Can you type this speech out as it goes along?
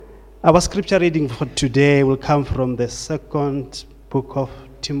Our scripture reading for today will come from the second book of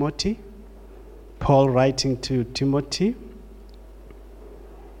Timothy. Paul writing to Timothy,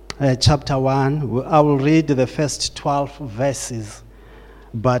 chapter 1. I will read the first 12 verses,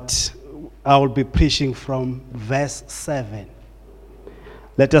 but I will be preaching from verse 7.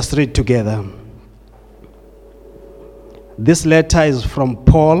 Let us read together. This letter is from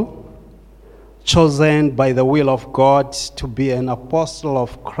Paul, chosen by the will of God to be an apostle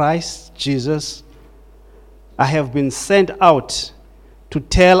of Christ Jesus. I have been sent out to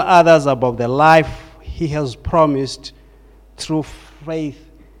tell others about the life he has promised through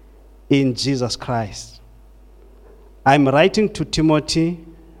faith in Jesus Christ. I'm writing to Timothy,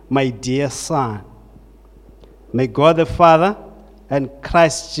 my dear son. May God the Father and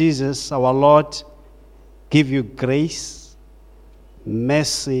Christ Jesus our Lord give you grace,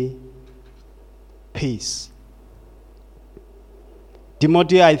 mercy, peace.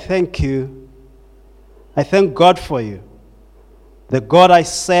 Timothy, I thank you. I thank God for you. The God I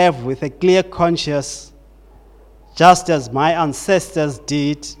serve with a clear conscience, just as my ancestors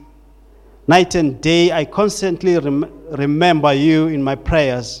did. Night and day, I constantly remember you in my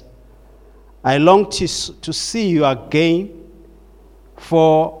prayers. I long to see you again,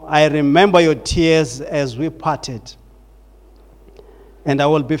 for I remember your tears as we parted. And I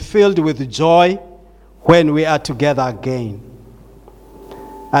will be filled with joy when we are together again.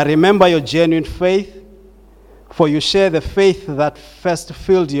 I remember your genuine faith, for you share the faith that first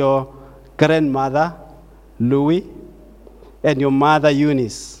filled your grandmother, Louis, and your mother,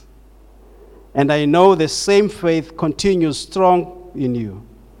 Eunice. And I know the same faith continues strong in you.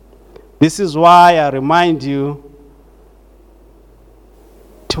 This is why I remind you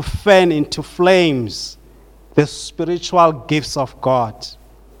to fan into flames the spiritual gifts of God,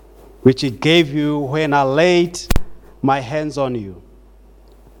 which he gave you when I laid my hands on you.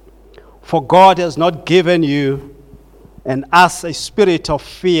 For God has not given you and us a spirit of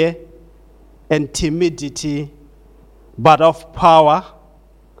fear and timidity, but of power,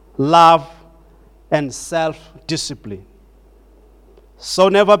 love, and self-discipline. So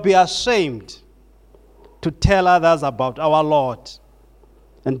never be ashamed to tell others about our Lord.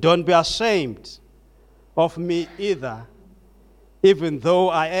 And don't be ashamed of me either, even though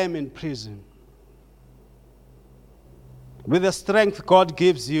I am in prison. With the strength God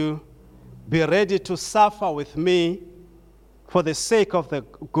gives you, be ready to suffer with me for the sake of the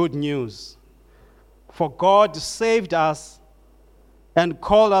good news. For God saved us and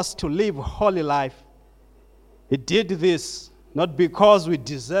called us to live a holy life. He did this not because we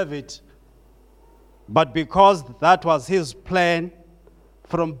deserve it, but because that was his plan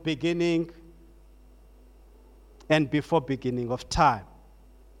from beginning and before beginning of time,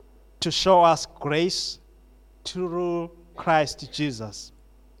 to show us grace through Christ Jesus.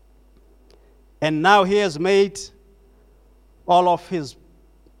 And now he has made all of his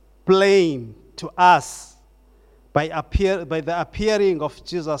blame to us by the appearing of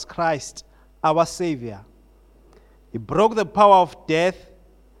Jesus Christ, our Savior. He broke the power of death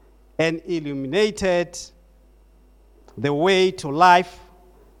and illuminated the way to life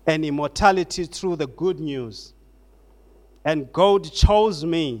and immortality through the good news. And God chose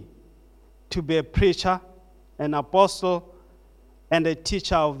me to be a preacher, an apostle, and a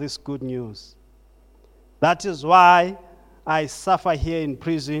teacher of this good news. That is why I suffer here in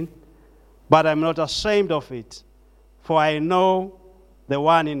prison, but I'm not ashamed of it, for I know the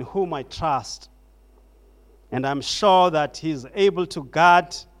one in whom I trust. And I'm sure that he is able to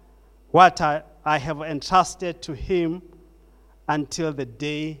guard what I have entrusted to him until the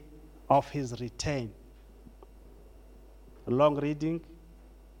day of his return. A long reading,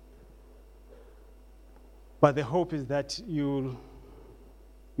 but the hope is that you'll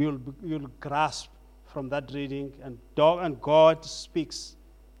grasp from that reading, and God speaks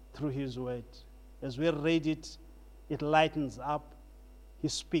through his word. As we read it, it lightens up. He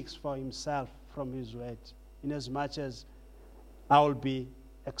speaks for himself from his word, inasmuch as I will be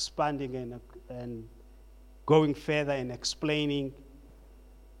expanding and going further and explaining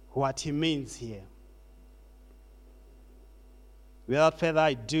what he means here. Without further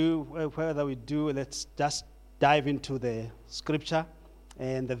ado, let's just dive into the scripture.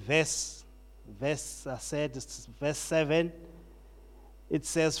 And the verse said, verse 7, it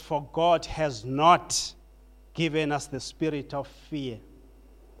says, "For God has not given us the spirit of fear,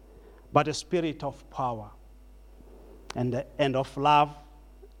 but a spirit of power and of love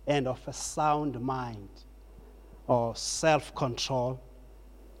and of a sound mind," or self-control.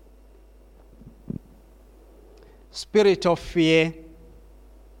 Spirit of fear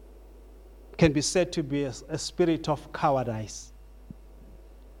can be said to be a spirit of cowardice.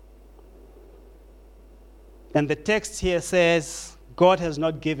 And the text here says, God has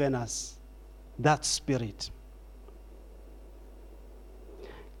not given us that spirit.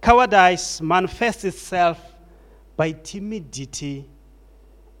 Cowardice manifests itself by timidity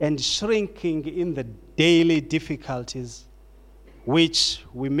and shrinking in the daily difficulties which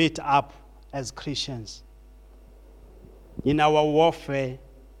we meet up as Christians in our warfare,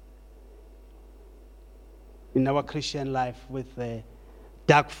 in our Christian life with the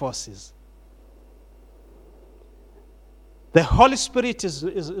dark forces. The Holy Spirit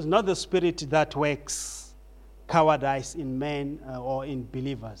is not the spirit that works cowardice in men or in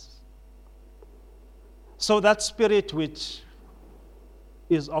believers. So that spirit which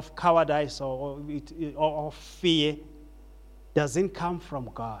is of cowardice or of fear doesn't come from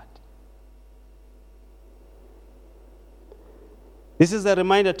God. This is a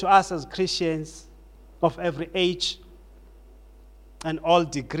reminder to us as Christians of every age and all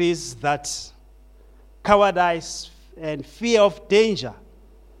degrees that cowardice and fear of danger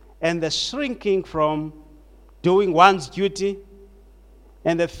and the shrinking from doing one's duty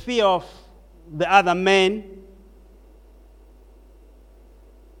and the fear of the other man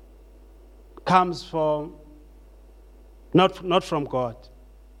comes from not from God.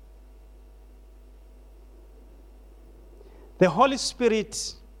 The Holy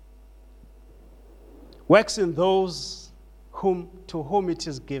Spirit works in those to whom it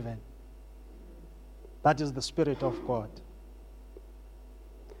is given. That is the Spirit of God.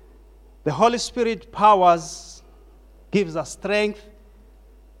 The Holy Spirit gives us strength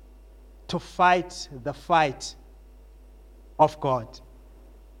to fight the fight of God.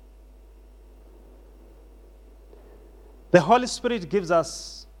 The Holy Spirit gives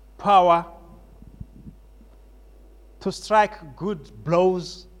us power to strike good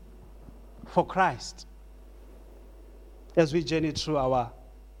blows for Christ as we journey through our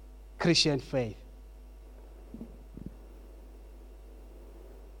Christian faith.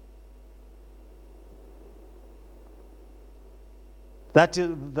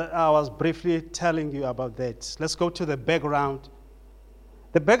 I was briefly telling you about that. Let's go to the background.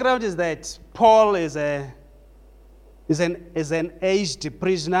 The background is that Paul is an aged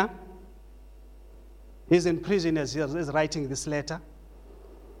prisoner. He's in prison as he's writing this letter.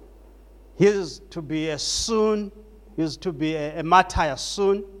 He is to be a martyr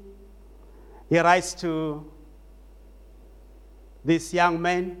soon. He writes to this young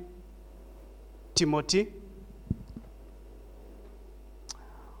man, Timothy,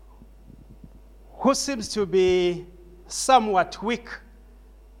 who seems to be somewhat weak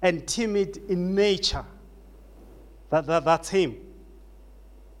and timid in nature. That's him.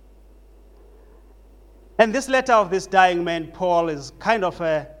 And this letter of this dying man, Paul, is kind of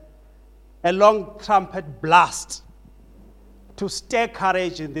a long trumpet blast to stir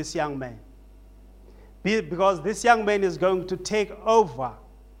courage in this young man. Because this young man is going to take over.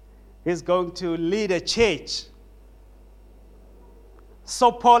 He's going to lead a church.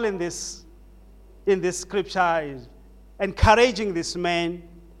 So Paul in this scripture is encouraging this man,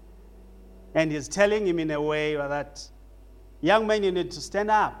 and he's telling him in a way that, young man, you need to stand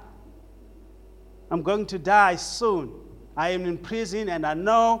up. I'm going to die soon. I am in prison, and I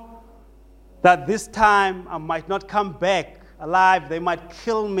know that this time I might not come back alive. They might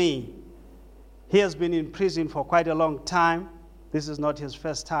kill me. He has been in prison for quite a long time. This is not his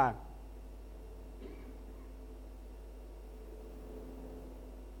first time.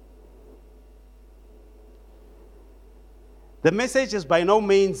 The message is by no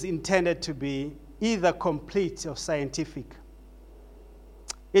means intended to be either complete or scientific.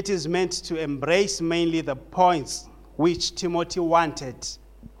 It is meant to embrace mainly the points which Timothy wanted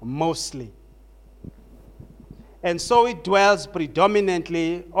mostly. And so it dwells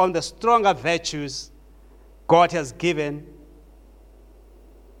predominantly on the stronger virtues God has given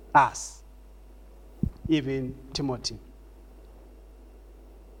us, even Timothy.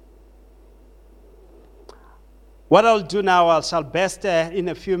 What I'll do now, I shall best in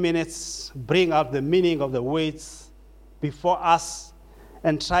a few minutes bring out the meaning of the words before us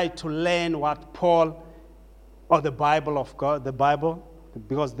and try to learn what Paul, or the Bible of God, the Bible,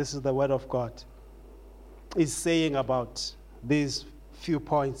 because this is the Word of God, is saying about these few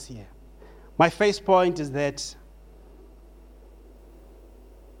points here. My first point is that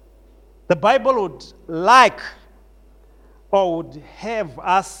the Bible would like or would have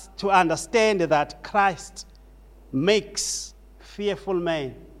us to understand that Christ makes fearful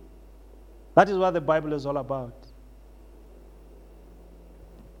men. That is what the Bible is all about.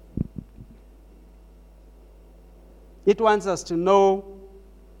 It wants us to know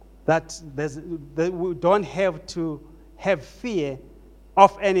that we don't have to have fear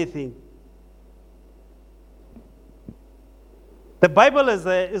of anything. The Bible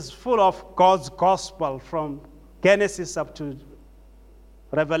is full of God's gospel from Genesis up to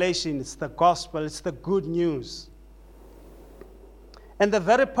Revelation. It's the gospel, it's the good news. And the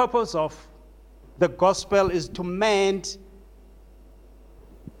very purpose of the gospel is to mend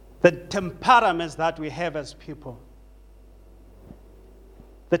the temperaments that we have as people.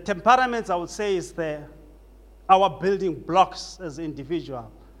 The temperaments, I would say, is our building blocks as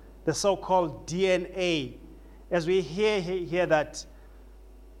individuals, the so-called DNA. As we hear that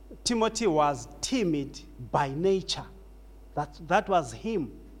Timothy was timid by nature. That was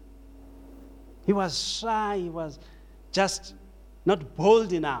him. He was shy. He was just not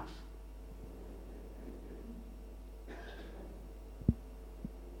bold enough.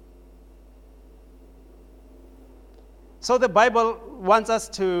 So the Bible wants us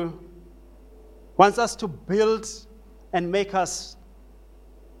to build and make us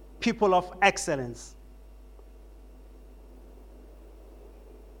people of excellence,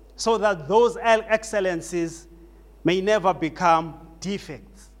 so that those excellencies may never become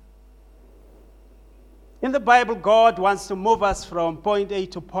defects. In the Bible, God wants to move us from point A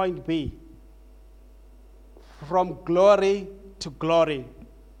to point B, from glory to glory.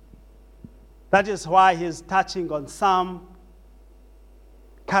 That is why he's touching on some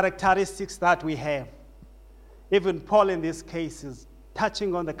characteristics that we have. Even Paul in this case is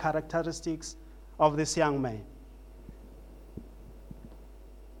touching on the characteristics of this young man.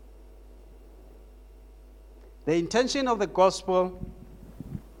 The intention of the gospel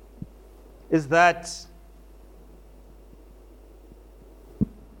is that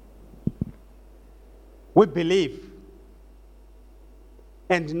we believe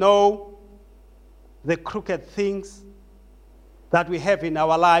and know the crooked things that we have in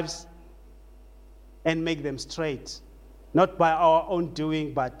our lives and make them straight, not by our own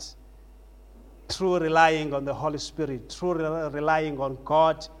doing, but through relying on the Holy Spirit, through relying on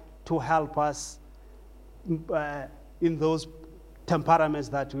God to help us in those temperaments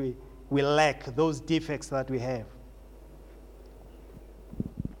that we lack, those defects that we have.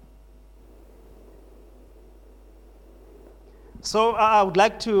 So I would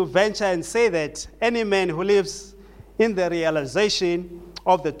like to venture and say that any man who lives in the realization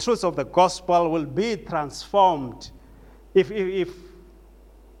of the truth of the gospel will be transformed. If we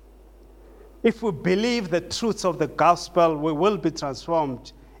believe the truths of the gospel, we will be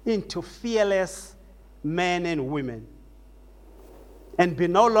transformed into fearless men and women, and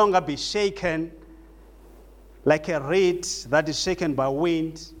no longer be shaken like a reed that is shaken by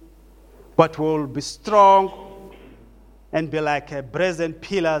wind, but will be strong and be like brazen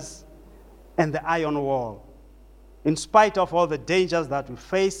pillars and the iron wall, in spite of all the dangers that we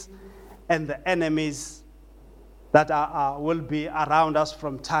face and the enemies that will be around us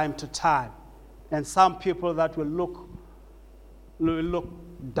from time to time, and some people that will look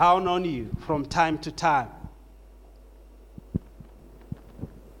down on you from time to time.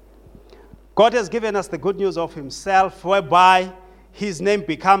 God has given us the good news of himself, whereby his name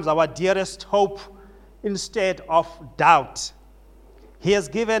becomes our dearest hope instead of doubt. He has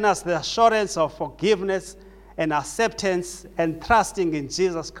given us the assurance of forgiveness and acceptance and trusting in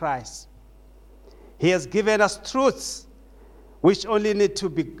Jesus Christ. He has given us truths which only need to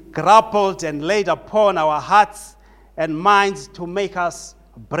be grappled and laid upon our hearts and minds to make us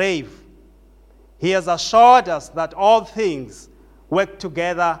brave. He has assured us that all things work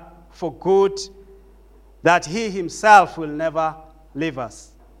together for good, that he himself will never leave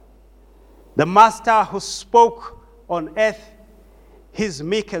us. The Master who spoke on earth his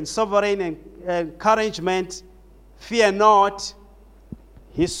meek and sovereign encouragement, fear not,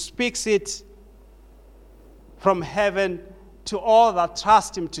 he speaks it from heaven to all that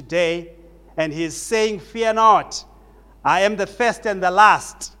trust him today, and he is saying, fear not, I am the first and the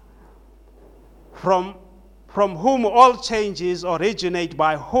last, from whom all changes originate,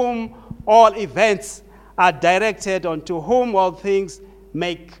 by whom all events are directed, unto whom all things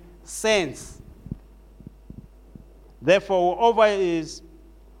make sense. Therefore,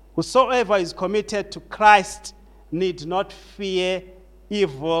 whosoever is committed to Christ need not fear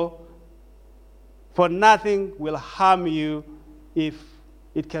evil, for nothing will harm you if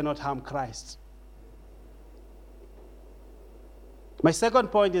it cannot harm Christ. My second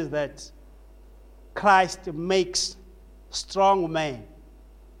point is that Christ makes strong men.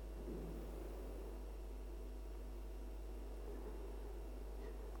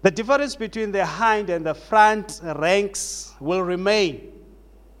 The difference between the hind and the front ranks will remain.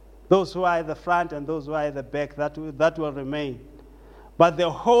 Those who are at the front and those who are at the back, that will remain. But the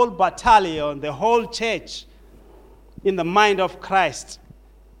whole battalion, the whole church, in the mind of Christ,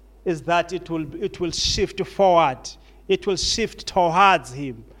 is that it will shift forward. it will shift towards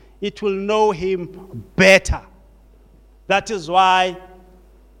him. It will know him better. That is why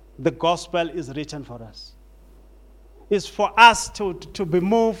the gospel is written for us. It's for us to be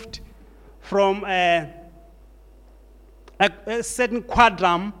moved from a certain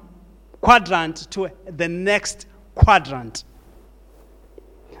quadrant to the next quadrant.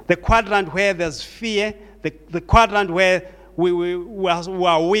 The quadrant where there's fear, the quadrant where we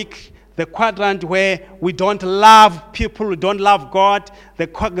are weak, the quadrant where we don't love people, we don't love God, the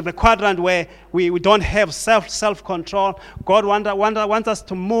quadrant where we don't have self-control. God wants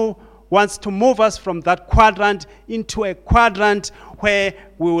to move us from that quadrant into a quadrant where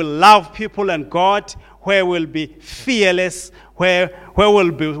we will love people and God, where we'll be fearless, where we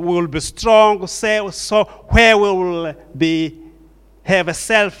will be strong, so where we will have a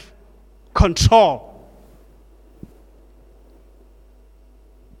self-control.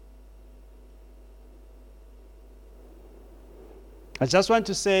 I just want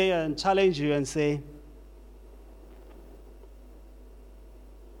to say and challenge you and say,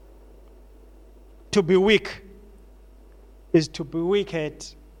 to be weak is to be wicked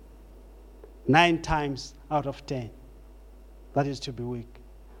 9 times out of 10. That is to be weak.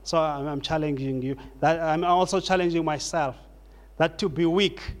 So I'm challenging you. That I'm also challenging myself. That to be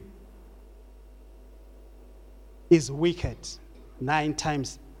weak is wicked 9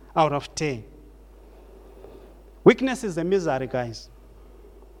 times out of 10. Weakness is a misery, guys.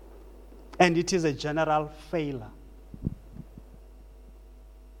 And it is a general failure.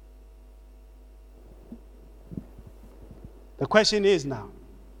 The question is now,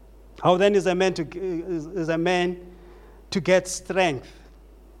 how then is a man to get strength?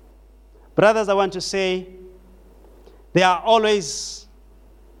 Brothers, I want to say, there are always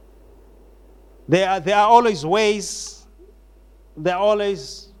ways, there are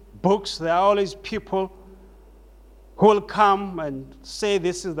always books, there are always people who will come and say,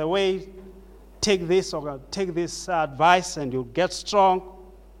 this is the way, take this or take this advice and you'll get strong.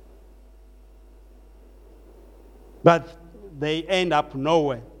 But they end up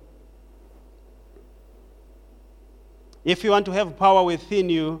nowhere. If you want to have power within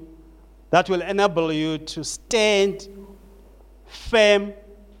you, that will enable you to stand firm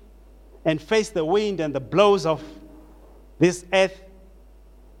and face the wind and the blows of this earth.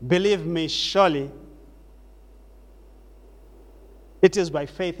 Believe me, surely, it is by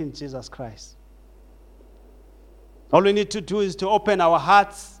faith in Jesus Christ. All we need to do is to open our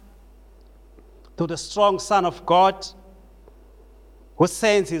hearts to the strong Son of God, who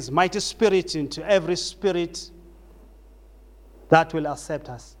sends his mighty spirit into every spirit that will accept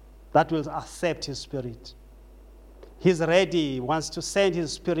us, that will accept his spirit. He's ready, he wants to send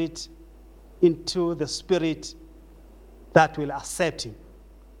his spirit into the spirit that will accept him.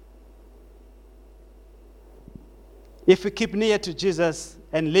 If we keep near to Jesus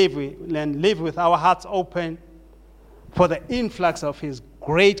and live with our hearts open for the influx of his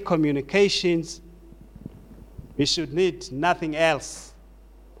great communications, we should need nothing else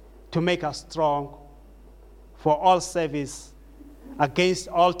to make us strong for all service, against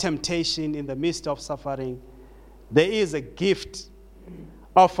all temptation in the midst of suffering. There is a gift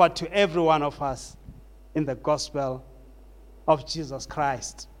offered to every one of us in the gospel of Jesus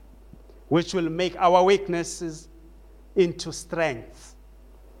Christ, which will make our weaknesses into strength.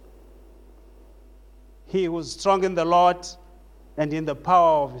 He who is strong in the Lord and in the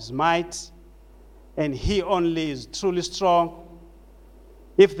power of his might, and he only is truly strong.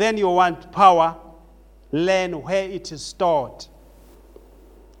 If then you want power, learn where it is stored.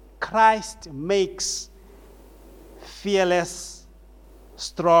 Christ makes fearless,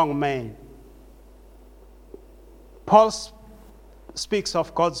 strong men. Paul speaks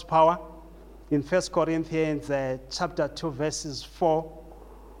of God's power in 1 Corinthians chapter 2, verses 4,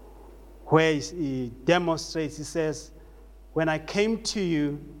 where he demonstrates, he says, when I came to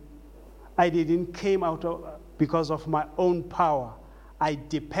you, I didn't came out because of my own power. I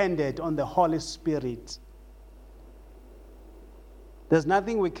depended on the Holy Spirit. There's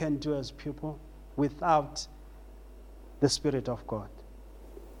nothing we can do as people without the Spirit of God.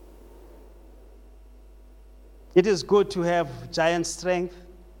 It is good to have giant strength,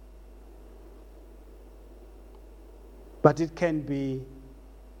 but it can be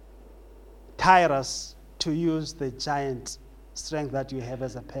tireless to use the giant strength that you have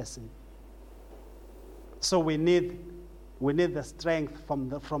as a person. So we need the strength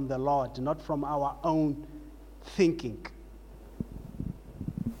from the Lord, not from our own thinking,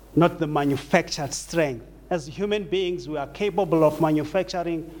 not the manufactured strength. As human beings, we are capable of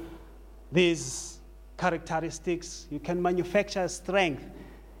manufacturing these characteristics. You can manufacture strength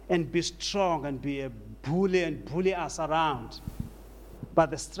and be strong and be a bully and bully us around. But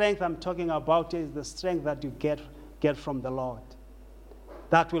the strength I'm talking about is the strength that you get from the Lord.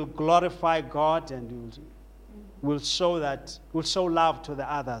 That will glorify God and will show love to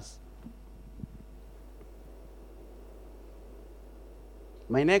the others.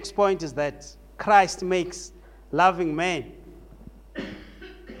 My next point is that Christ makes loving men.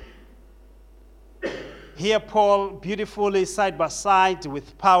 Here Paul beautifully side by side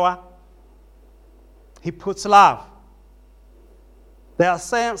with power, he puts love. There are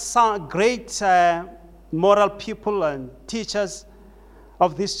some great moral people and teachers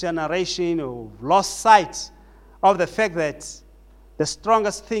of this generation who lost sight of the fact that the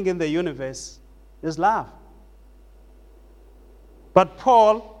strongest thing in the universe is love. But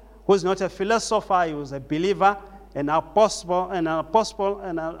Paul, who is not a philosopher, he was a believer, an apostle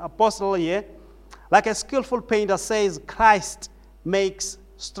here. Like a skillful painter says, Christ makes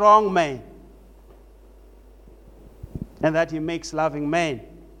strong men, and that he makes loving men,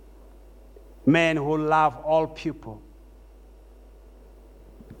 men who love all people.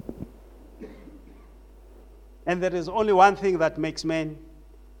 And there is only one thing that makes men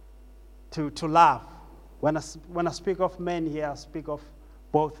to love. When I speak of men here, I speak of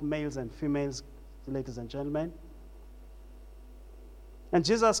both males and females, ladies and gentlemen. And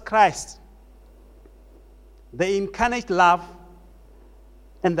Jesus Christ, the incarnate love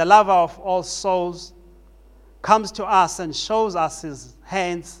and the lover of all souls, comes to us and shows us his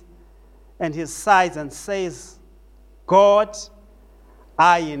hands and his sides and says, God,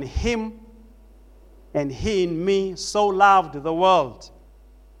 I in him and he in me so loved the world.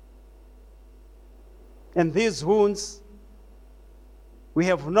 And these wounds, we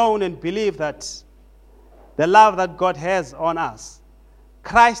have known and believed that the love that God has on us,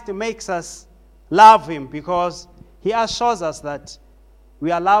 Christ makes us love him because he assures us that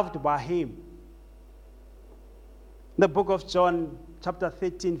we are loved by him. In the book of John, chapter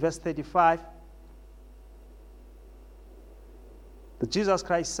 13, verse 35, Jesus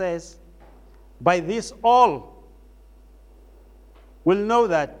Christ says, by this all will know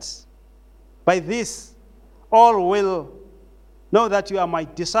that, by this all will know that you are my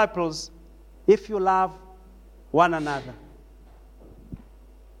disciples if you love one another.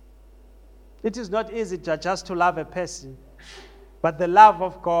 It is not easy just to love a person, but the love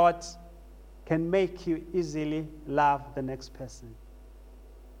of God can make you easily love the next person.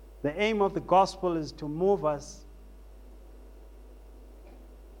 The aim of the gospel is to move us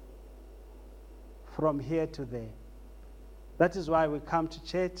from here to there. That is why we come to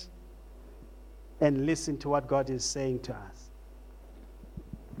church and listen to what God is saying to us.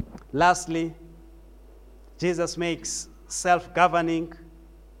 Lastly, Jesus makes self-governing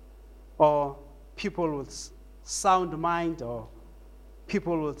or people with sound mind or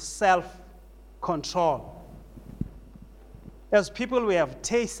people with self-control. As people, we have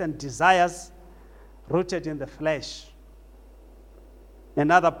tastes and desires rooted in the flesh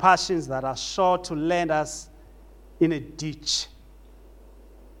and other passions that are sure to land us in a ditch.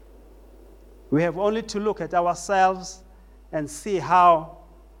 We have only to look at ourselves and see how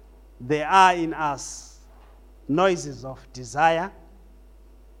there are in us noises of desire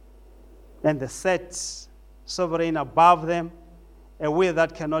and the set sovereign above them, a will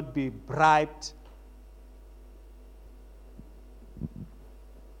that cannot be bribed.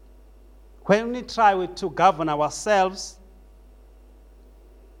 When we try to govern ourselves,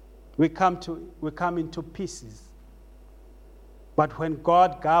 we come into pieces. But when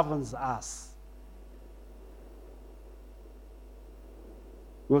God governs us,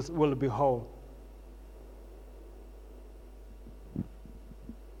 we'll be whole.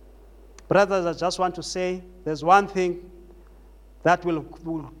 Brothers, I just want to say there's one thing that will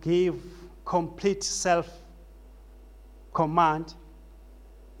give complete self-command.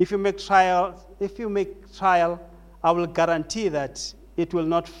 If you make trial, I will guarantee that it will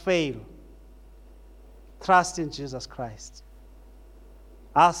not fail. Trust in Jesus Christ.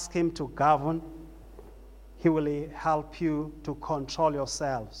 Ask him to govern. He will help you to control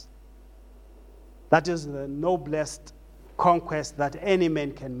yourselves. That is the noblest conquest that any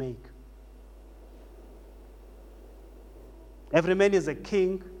man can make. Every man is a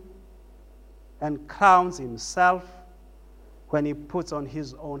king and crowns himself when he puts on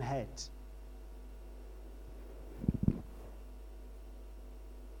his own head.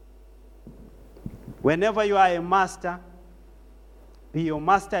 Whenever you are a master, be your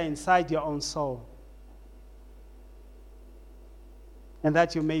master inside your own soul, and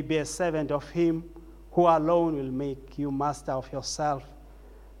that you may be a servant of him who alone will make you master of yourself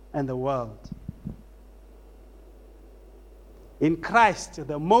and the world. In Christ,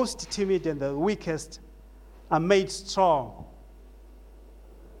 the most timid and the weakest are made strong.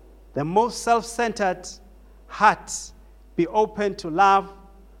 The most self-centered heart be open to love,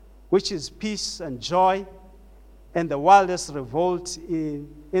 which is peace and joy, and the wildest revolt in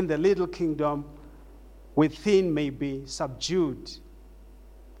the little kingdom within may be subdued,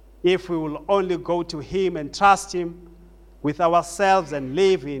 if we will only go to him and trust him with ourselves and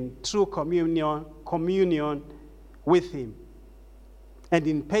live in true communion with him, and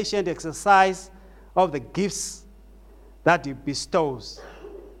in patient exercise of the gifts that he bestows.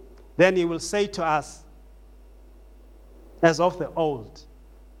 Then he will say to us, as of the old,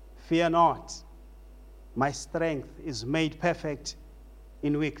 fear not, my strength is made perfect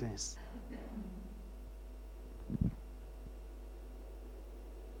in weakness.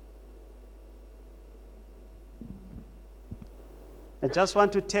 I just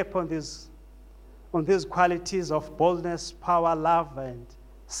want to tap on these qualities of boldness, power, love, and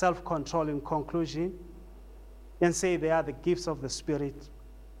self-control in conclusion, and say they are the gifts of the Spirit,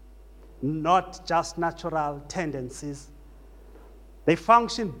 not just natural tendencies. They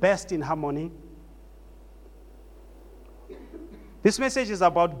function best in harmony. This message is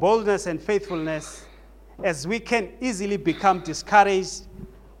about boldness and faithfulness, as we can easily become discouraged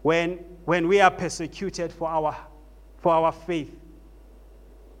when we are persecuted for our faith.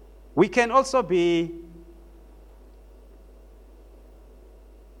 We can also be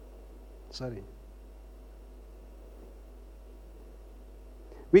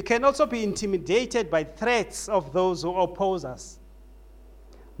intimidated by threats of those who oppose us.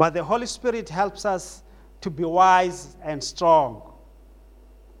 But the Holy Spirit helps us to be wise and strong.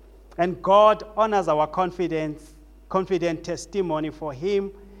 And God honors our confident testimony for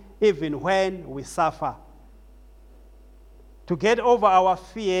him even when we suffer. To get over our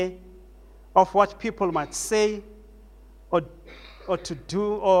fear of what people might say or to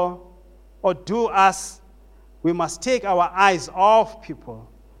do or do us, we must take our eyes off people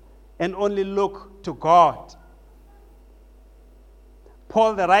and only look to God.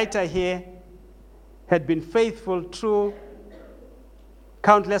 Paul, the writer here, had been faithful through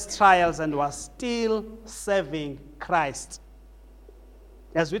countless trials and was still serving Christ.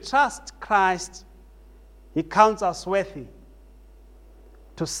 As we trust Christ, he counts us worthy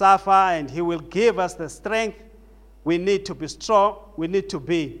to suffer, and he will give us the strength we need to be strong. We need to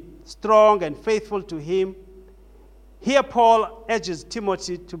be strong and faithful to him. Here Paul urges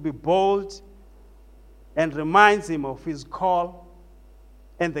Timothy to be bold and reminds him of his call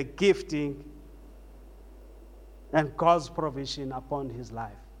and the gifting and God's provision upon his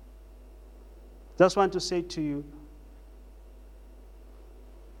life. Just want to say to you,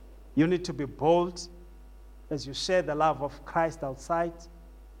 you need to be bold as you share the love of Christ outside,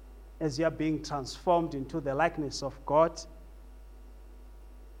 as you are being transformed into the likeness of God.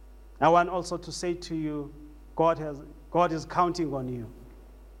 I want also to say to you, God is counting on you.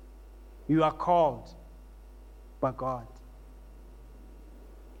 You are called by God.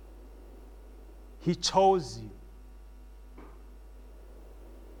 He chose you.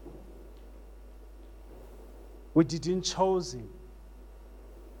 We didn't choose him.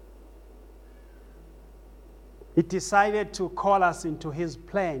 He decided to call us into his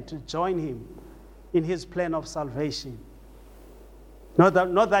plan, to join him in his plan of salvation. Not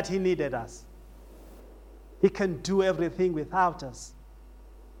that he needed us. He can do everything without us.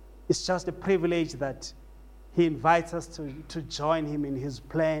 It's just a privilege that he invites us to join him in his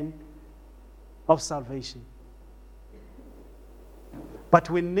plan of salvation. But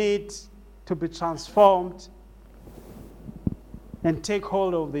we need to be transformed and take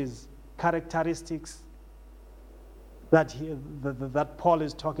hold of these characteristics that Paul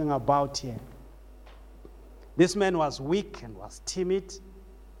is talking about here. This man was weak and was timid.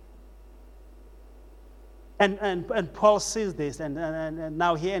 And Paul sees this, and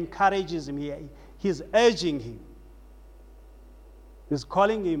now he encourages him. He's urging him. He's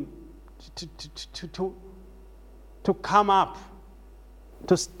calling him to come up,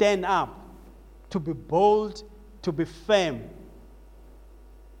 to stand up, to be bold, to be firm.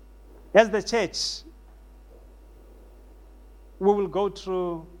 As the church, we will go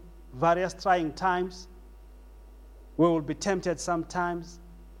through various trying times. We will be tempted sometimes,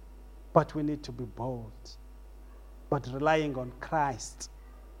 but we need to be bold. But relying on Christ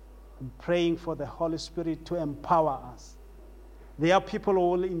and praying for the Holy Spirit to empower us. There are people who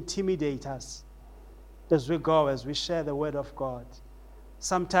will intimidate us as we go, as we share the word of God.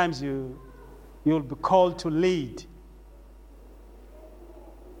 Sometimes you'll be called to lead.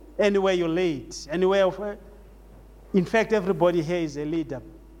 Anywhere you lead, in fact, everybody here is a leader.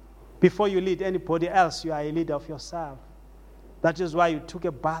 Before you lead anybody else, you are a leader of yourself. That is why you took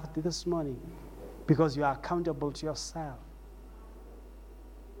a bath this morning, because you are accountable to yourself.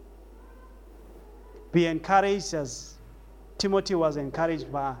 Be encouraged as Timothy was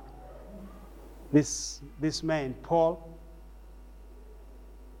encouraged by this man, Paul,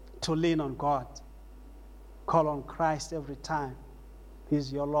 to lean on God. Call on Christ every time.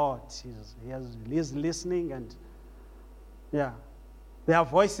 He's your Lord. He's listening, and there are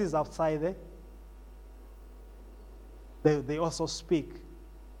voices outside there. They also speak,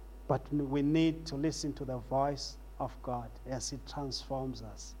 but we need to listen to the voice of God as He transforms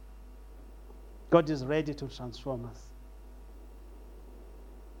us. God is ready to transform us.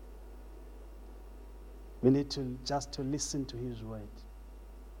 We need to just listen to His word.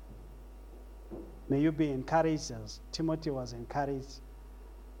 May you be encouraged as Timothy was encouraged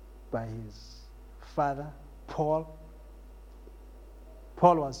by his father, Paul.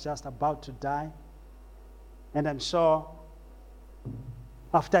 Paul was just about to die. And I'm sure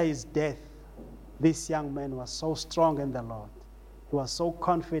after his death, this young man was so strong in the Lord. He was so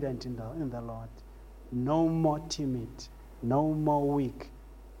confident in the Lord. No more timid, no more weak,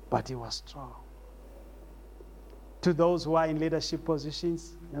 but he was strong. To those who are in leadership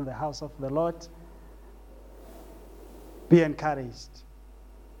positions in the house of the Lord, be encouraged.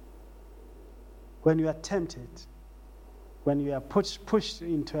 When you are tempted, when you are pushed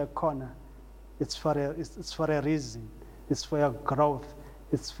into a corner, it's for a reason. It's for your growth.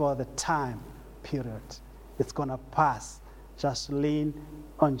 It's for the time period. It's going to pass. Just lean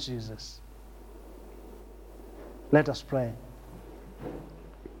on Jesus. Let us pray.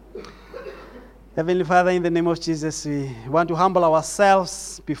 Heavenly Father, in the name of Jesus, we want to humble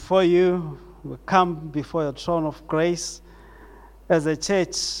ourselves before you. We come before your throne of grace. As a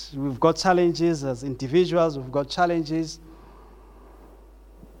church, we've got challenges. As individuals, we've got challenges.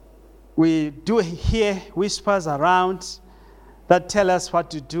 We do hear whispers around that tell us what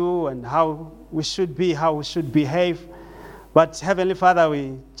to do and how we should be, how we should behave. But Heavenly Father,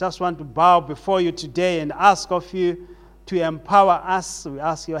 we just want to bow before you today and ask of you to empower us. We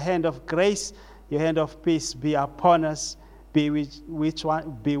ask your hand of grace, your hand of peace be upon us, be with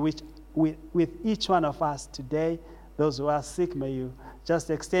each one of us today. Those who are sick, may you just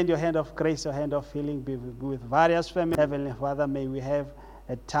extend your hand of grace, your hand of healing, be with various families. Heavenly Father, may we have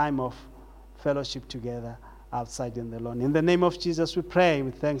a time of fellowship together outside in the Lord. In the name of Jesus we pray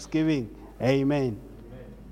with thanksgiving. Amen.